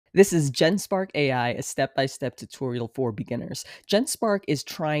This is Genspark AI, a step-by-step tutorial for beginners. Genspark is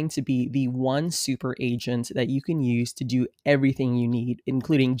trying to be the one super agent that you can use to do everything you need,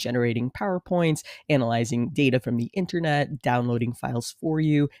 including generating PowerPoints, analyzing data from the internet, downloading files for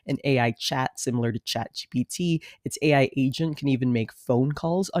you, an AI chat similar to ChatGPT. Its AI agent can even make phone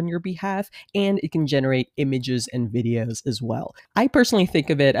calls on your behalf, and it can generate images and videos as well. I personally think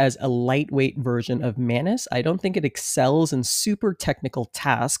of it as a lightweight version of Manus. I don't think it excels in super technical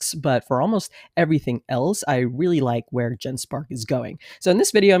tasks, but for almost everything else, I really like where Genspark is going. So in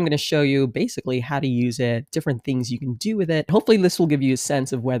this video, I'm going to show you basically how to use it, different things you can do with it. Hopefully this will give you a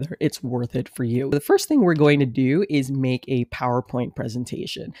sense of whether it's worth it for you. The first thing we're going to do is make a PowerPoint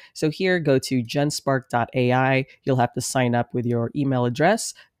presentation. So here, go to genspark.ai. You'll have to sign up with your email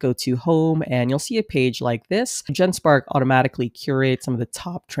address. Go to home and you'll see a page like this. Genspark automatically curates some of the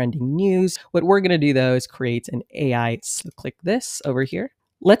top trending news. What we're going to do though is create an AI. So click this over here.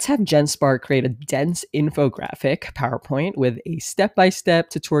 Let's have Genspark create a dense infographic PowerPoint with a step-by-step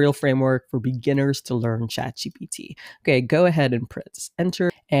tutorial framework for beginners to learn ChatGPT. Okay, go ahead and press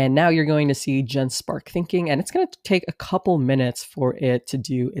enter. And now you're going to see Genspark thinking, and it's going to take a couple minutes for it to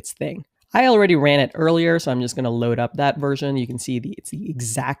do its thing. I already ran it earlier, so I'm just going to load up that version. You can see it's the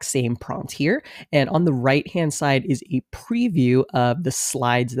exact same prompt here. And on the right-hand side is a preview of the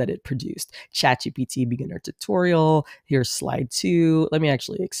slides that it produced. ChatGPT beginner tutorial. Here's slide 2. Let me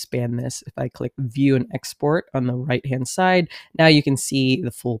actually expand this. If I click view and export on the right-hand side, now you can see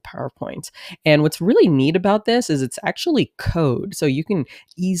the full PowerPoint. And what's really neat about this is it's actually code. So you can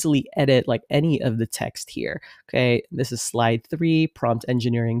easily edit like any of the text here. Okay, this is slide 3, prompt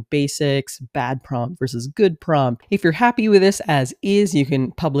engineering basics. Bad prompt versus good prompt. If you're happy with this as is, you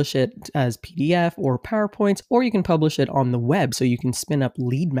can publish it as PDF or PowerPoints, or you can publish it on the web so you can spin up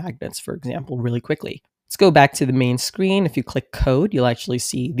lead magnets, for example, really quickly. Let's go back to the main screen. If you click code, you'll actually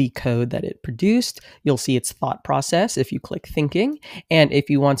see the code that it produced. You'll see its thought process if you click thinking. And if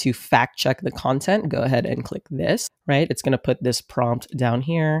you want to fact check the content, go ahead and click this, right? It's going to put this prompt down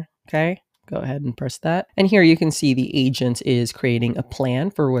here, okay? Go ahead and press that. And here you can see the agent is creating a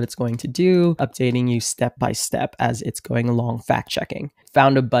plan for what it's going to do, updating you step by step as it's going along fact checking.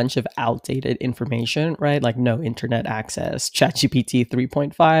 Found a bunch of outdated information, right? Like no internet access, ChatGPT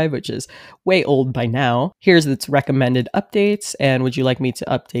 3.5, which is way old by now. Here's its recommended updates. And would you like me to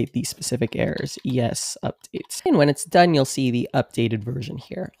update these specific errors? Yes, updates. And when it's done, you'll see the updated version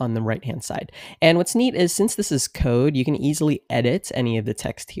here on the right-hand side. And what's neat is since this is code, you can easily edit any of the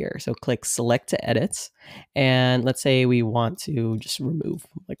text here. So click select to edit. And let's say we want to just remove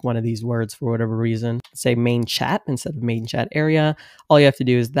like one of these words for whatever reason, say main chat instead of main chat area. All you have to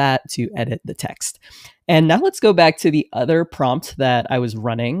do is that to edit the text. And now let's go back to the other prompt that I was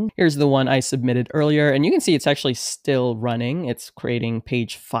running. Here's the one I submitted earlier, and you can see it's actually still running. It's creating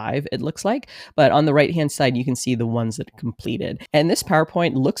page 5, it looks like. But on the right-hand side, you can see the ones that it completed. And this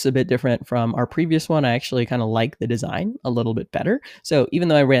PowerPoint looks a bit different from our previous one. I actually kind of like the design a little bit better. So even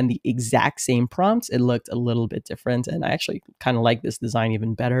though I ran the exact same prompts, it looked a little bit different. And I actually kind of like this design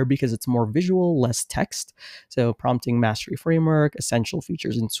even better because it's more visual, less text. So prompting mastery framework, essential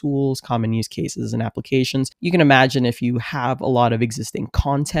features and tools, common use cases and applications. You can imagine if you have a lot of existing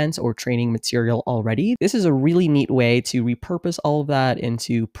content or training material already, this is a really neat way to repurpose all of that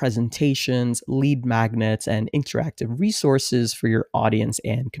into presentations, lead magnets, and interactive resources for your audience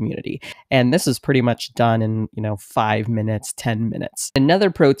and community. And this is pretty much done in, 5 minutes, 10 minutes.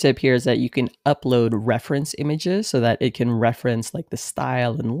 Another pro tip here is that you can upload reference images so that it can reference like the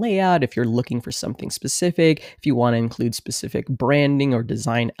style and layout if you're looking for something specific. If you want to include specific branding or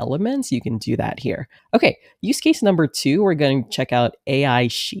design elements, you can do that here. Okay, use case number 2, we're going to check out AI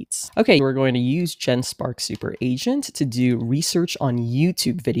Sheets. Okay, we're going to use Genspark Super Agent to do research on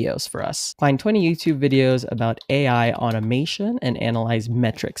YouTube videos for us. Find 20 YouTube videos about AI automation and analyze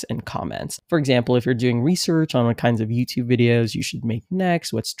metrics and comments. For example, if you're doing research on what kinds of YouTube videos you should make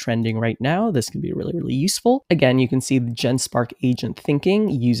next, what's trending right now, this can be really, really useful. Again, you can see the Genspark agent thinking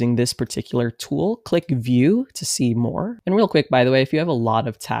using this particular tool. Click view to see more. And real quick, by the way, if you have a lot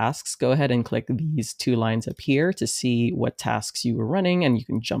of tasks, go ahead and click these 2 lines up here to see what tasks you were running, and you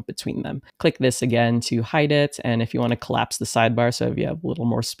can jump between them. Click this again to hide it, and if you want to collapse the sidebar so if you have a little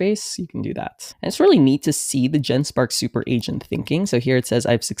more space, you can do that. And it's really neat to see the Genspark Super Agent thinking. So here it says,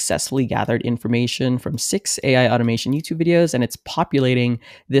 I've successfully gathered information from 6 AI automation YouTube videos, and it's populating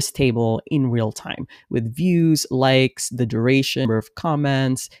this table in real time with views, likes, the duration, number of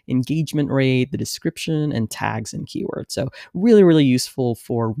comments, engagement rate, the description, and tags and keywords. So really, really useful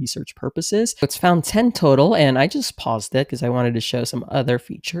for research purposes. It's found 10 total, and I just paused it because I wanted to show some other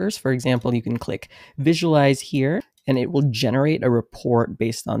features. For example, you can click visualize here and it will generate a report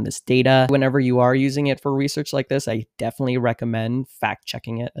based on this data. Whenever you are using it for research like this, I definitely recommend fact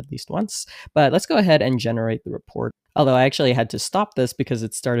checking it at least once. But let's go ahead and generate the report. Although I actually had to stop this because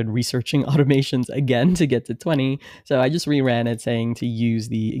it started researching automations again to get to 20. So I just reran it saying to use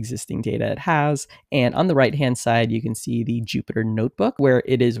the existing data it has. And on the right-hand side, you can see the Jupyter Notebook where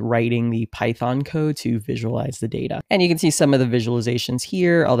it is writing the Python code to visualize the data. And you can see some of the visualizations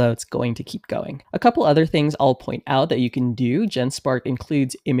here, although it's going to keep going. A couple other things I'll point out that you can do. Genspark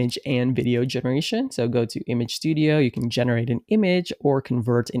includes image and video generation. So go to Image Studio, you can generate an image or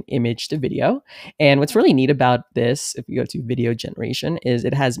convert an image to video. And what's really neat about this, if you go to video generation, is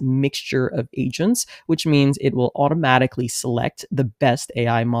it has mixture of agents, which means it will automatically select the best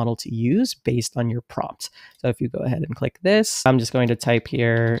AI model to use based on your prompt. So if you go ahead and click this, I'm just going to type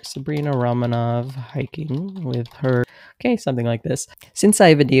here Sabrina Ramonov hiking with her, okay, something like this. Since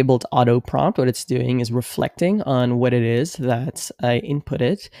I've enabled auto prompt, what it's doing is reflecting on what it is that I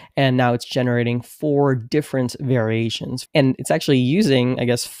inputted, and now it's generating 4 different variations. And it's actually using, I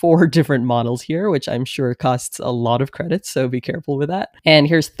guess, 4 different models here, which I'm sure costs a lot of credits, so be careful with that. And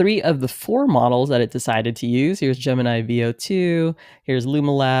here's 3 of the 4 models that it decided to use. Here's Gemini VO2, here's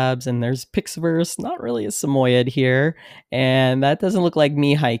Luma Labs, and there's Pixverse, not really a Samoyed here, and that doesn't look like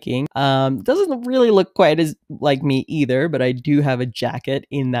me hiking. Doesn't really look quite as like me either, but I do have a jacket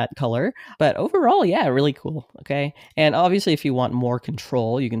in that color. But overall, yeah, really cool, okay? And obviously, if you want more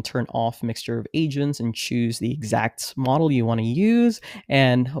control, you can turn off mixture of agents and choose the exact model you want to use,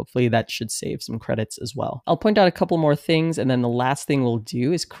 and hopefully that should save some credits as well. I'll point out a couple more things, and then the last thing we'll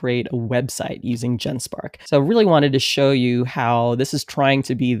do is create a website using Genspark. So I really wanted to show you how this is trying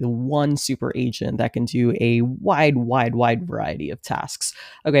to be the one super agent that can do a wide variety of tasks.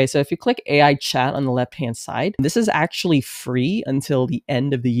 Okay, so if you click AI chat on the left-hand side, this is actually free until the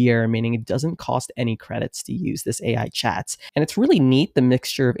end of the year, meaning it doesn't cost any credits to use this AI chat. And it's really neat, the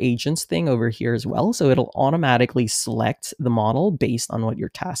mixture of agents thing over here as well. So it'll automatically select the model based on what your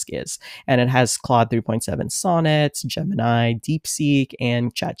task is. And it has Claude 3.7 Sonnet, Gemini, DeepSeek,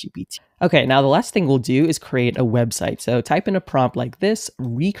 and ChatGPT. Okay, now the last thing we'll do is create a website. So type in a prompt like this,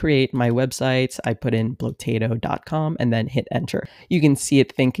 recreate my website. I put in blotato.com and then hit enter. You can see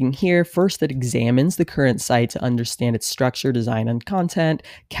it thinking here. First, it examines the current site to understand its structure, design, and content,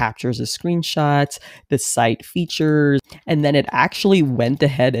 captures a screenshot, the site features, and then it actually went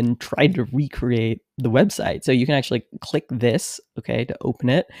ahead and tried to recreate the website. So you can actually click this, okay, to open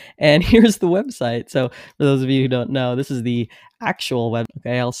it. And here's the website. So for those of you who don't know, this is the actual web.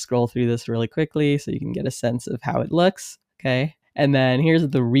 Okay, I'll scroll through this really quickly so you can get a sense of how it looks. Okay. And then here's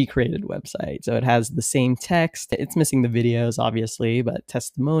the recreated website. So it has the same text. It's missing the videos, obviously, but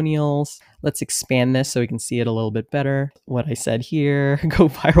testimonials. Let's expand this so we can see it a little bit better. What I said here, go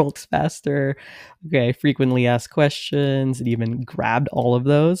viral faster. Okay, frequently asked questions. It even grabbed all of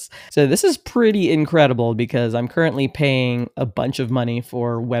those. So this is pretty incredible because I'm currently paying a bunch of money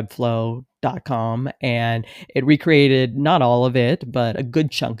for Webflow.com, and it recreated not all of it, but a good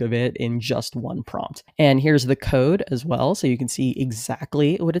chunk of it in just one prompt. And here's the code as well, so you can see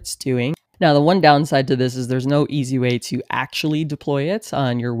exactly what it's doing. Now, the one downside to this is there's no easy way to actually deploy it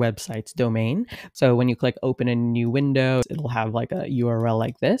on your website's domain. So when you click open a new window, it'll have like a URL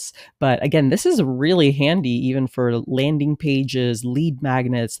like this. But again, this is really handy even for landing pages, lead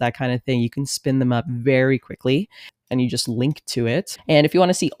magnets, that kind of thing. You can spin them up very quickly, and you just link to it. And if you want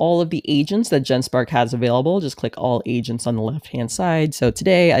to see all of the agents that Genspark has available, just click all agents on the left-hand side. So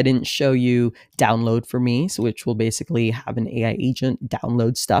today I didn't show you download for me, so which will basically have an AI agent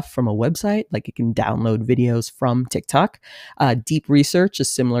download stuff from a website, like it can download videos from TikTok. Deep Research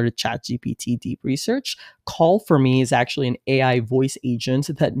is similar to ChatGPT Deep Research. Call for Me is actually an AI voice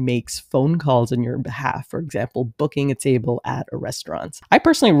agent that makes phone calls on your behalf, for example, booking a table at a restaurant. I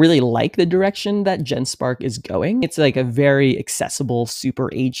personally really like the direction that Genspark is going. It's like a very accessible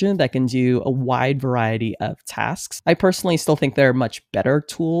super agent that can do a wide variety of tasks. I personally still think there are much better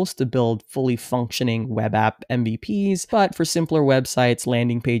tools to build fully functioning web app MVPs, but for simpler websites,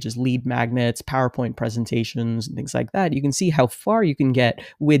 landing pages, lead magnets, PowerPoint presentations, and things like that, you can see how far you can get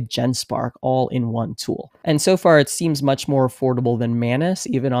with Genspark all in one tool. And so far, it seems much more affordable than Manus.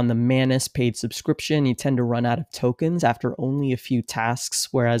 Even on the Manus paid subscription, you tend to run out of tokens after only a few tasks,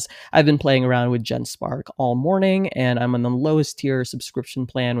 whereas I've been playing around with Genspark all morning, and I'm on the lowest tier subscription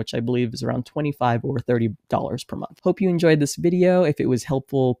plan, which I believe is around $25 or $30 per month. Hope you enjoyed this video. If it was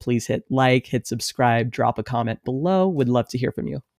helpful, please hit like, hit subscribe, drop a comment below. Would love to hear from you.